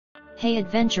Hey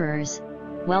adventurers,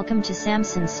 welcome to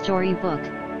Samson's storybook,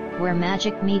 where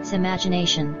magic meets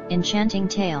imagination, enchanting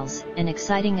tales, and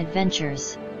exciting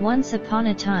adventures. Once upon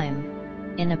a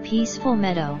time, in a peaceful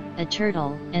meadow, a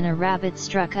turtle and a rabbit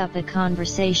struck up a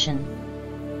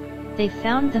conversation. They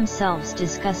found themselves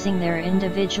discussing their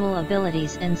individual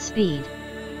abilities and speed,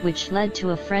 which led to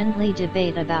a friendly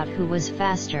debate about who was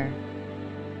faster.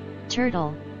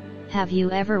 Turtle, have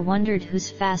you ever wondered who's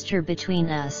faster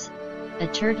between us? A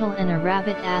turtle and a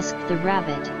rabbit asked the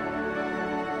rabbit.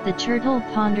 The turtle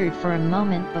pondered for a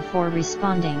moment before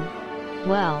responding,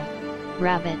 "Well,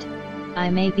 rabbit,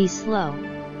 I may be slow,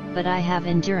 but I have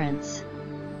endurance.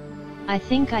 I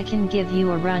think I can give you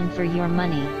a run for your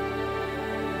money."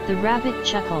 The rabbit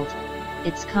chuckled,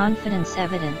 its confidence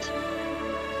evident.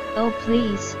 "Oh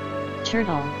please,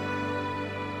 turtle.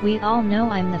 We all know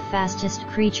I'm the fastest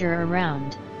creature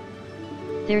around.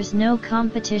 There's no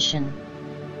competition."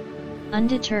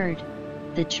 Undeterred,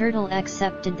 the turtle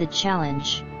accepted the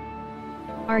challenge.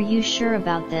 "Are you sure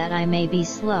about that? I may be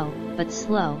slow, but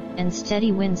slow and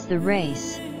steady wins the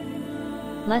race.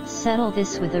 Let's settle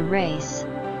this with a race.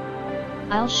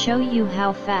 I'll show you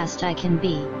how fast I can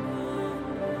be."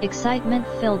 Excitement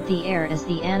filled the air as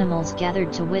the animals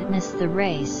gathered to witness the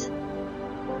race.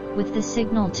 With the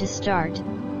signal to start,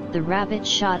 the rabbit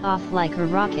shot off like a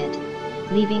rocket,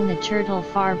 leaving the turtle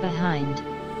far behind.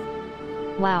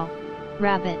 "Wow,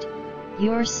 rabbit,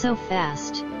 you're so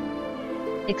fast!"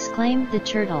 exclaimed the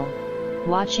turtle,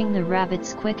 watching the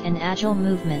rabbit's quick and agile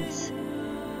movements.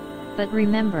 "But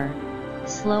remember,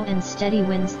 slow and steady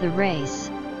wins the race."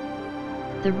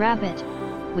 The rabbit,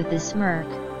 with a smirk,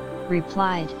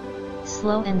 replied,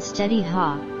 "Slow and steady,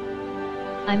 ha!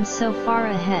 I'm so far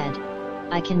ahead,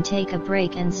 I can take a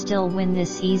break and still win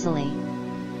this easily.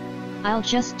 I'll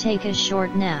just take a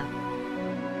short nap."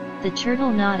 The turtle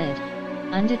nodded,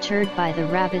 undeterred by the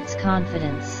rabbit's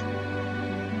confidence.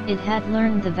 It had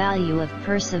learned the value of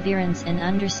perseverance and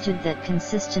understood that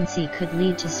consistency could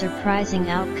lead to surprising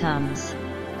outcomes.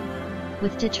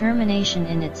 With determination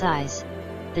in its eyes,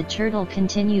 the turtle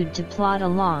continued to plod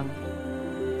along.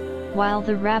 While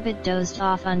the rabbit dozed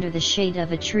off under the shade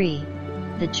of a tree,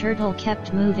 the turtle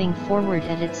kept moving forward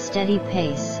at its steady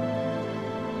pace.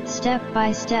 Step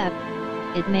by step,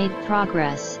 it made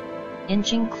progress,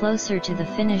 inching closer to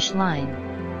the finish line.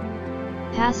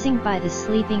 Passing by the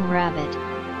sleeping rabbit,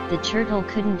 the turtle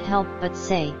couldn't help but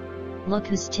say, "Look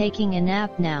who's taking a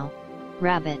nap now,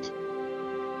 rabbit."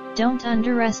 Don't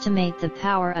underestimate the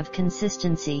power of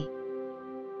consistency.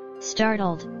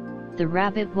 Startled, the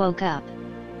rabbit woke up,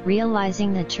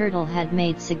 realizing the turtle had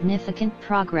made significant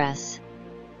progress.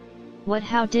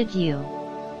 How did you?"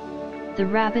 the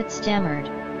rabbit stammered.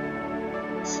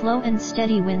 "Slow and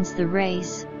steady wins the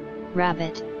race,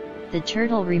 rabbit," the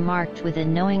turtle remarked with a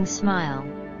knowing smile.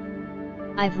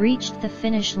 "I've reached the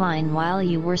finish line while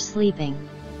you were sleeping."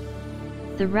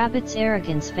 The rabbit's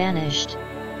arrogance vanished,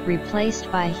 replaced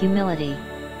by humility.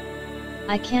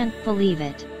 "I can't believe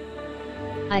it.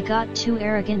 I got too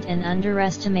arrogant and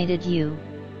underestimated you,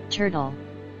 turtle.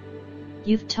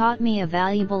 You've taught me a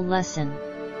valuable lesson."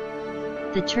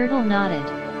 The turtle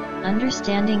nodded,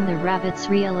 understanding the rabbit's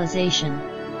realization.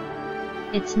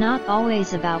 "It's not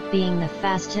always about being the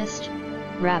fastest,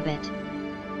 rabbit.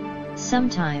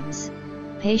 Sometimes,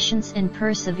 patience and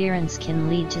perseverance can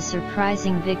lead to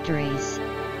surprising victories."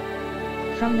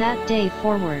 From that day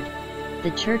forward,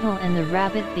 the turtle and the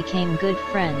rabbit became good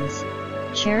friends,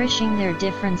 cherishing their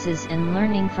differences and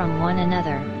learning from one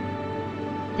another.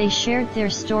 They shared their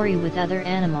story with other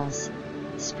animals,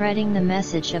 spreading the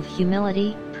message of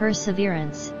humility,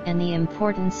 perseverance, and the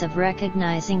importance of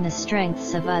recognizing the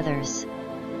strengths of others.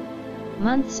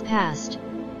 Months passed,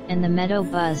 and the meadow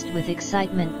buzzed with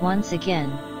excitement once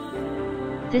again.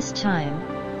 This time,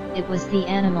 it was the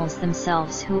animals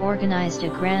themselves who organized a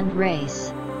grand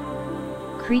race.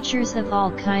 Creatures of all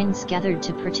kinds gathered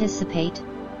to participate,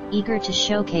 eager to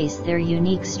showcase their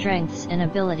unique strengths and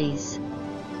abilities.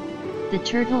 The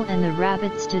turtle and the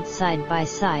rabbit stood side by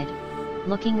side,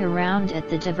 looking around at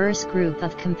the diverse group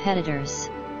of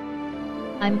competitors.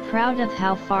 "I'm proud of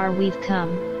how far we've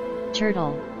come,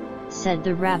 turtle," said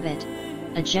the rabbit,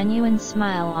 a genuine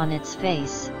smile on its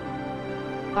face.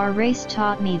 "Our race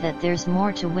taught me that there's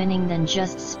more to winning than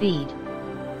just speed."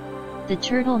 The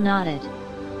turtle nodded.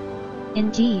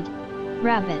 "Indeed,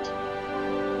 rabbit.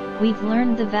 We've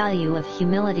learned the value of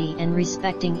humility and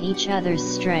respecting each other's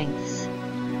strengths.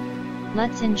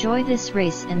 Let's enjoy this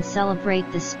race and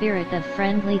celebrate the spirit of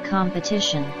friendly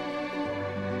competition."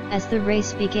 As the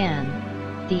race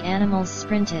began, the animals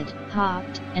sprinted,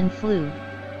 hopped, and flew,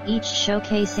 each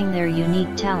showcasing their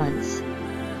unique talents.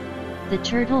 The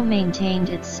turtle maintained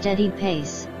its steady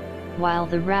pace, while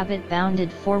the rabbit bounded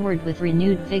forward with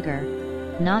renewed vigor,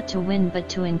 not to win but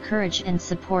to encourage and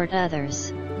support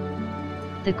others.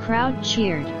 The crowd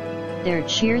cheered, their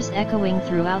cheers echoing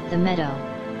throughout the meadow.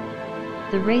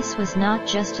 The race was not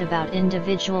just about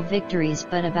individual victories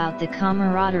but about the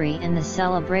camaraderie and the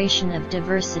celebration of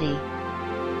diversity.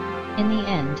 In the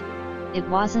end, it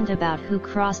wasn't about who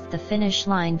crossed the finish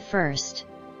line first.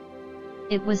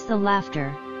 It was the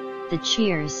laughter, the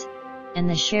cheers, and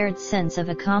the shared sense of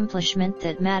accomplishment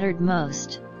that mattered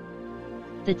most.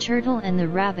 The turtle and the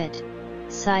rabbit,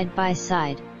 side by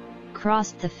side,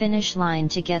 crossed the finish line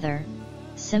together,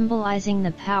 symbolizing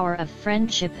the power of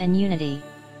friendship and unity.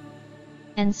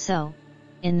 And so,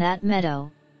 in that meadow,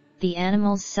 the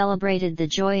animals celebrated the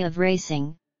joy of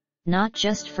racing, not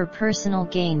just for personal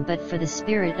gain but for the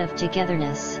spirit of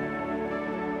togetherness.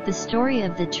 The story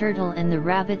of the turtle and the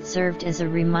rabbit served as a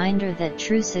reminder that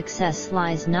true success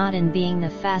lies not in being the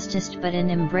fastest but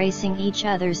in embracing each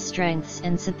other's strengths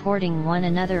and supporting one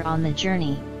another on the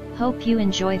journey. Hope you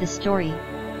enjoy the story.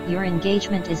 Your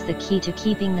engagement is the key to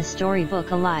keeping the storybook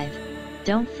alive.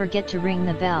 Don't forget to ring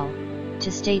the bell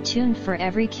to stay tuned for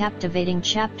every captivating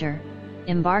chapter.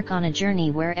 Embark on a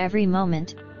journey where every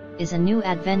moment is a new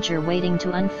adventure waiting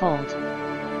to unfold.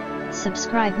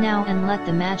 Subscribe now and let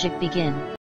the magic begin.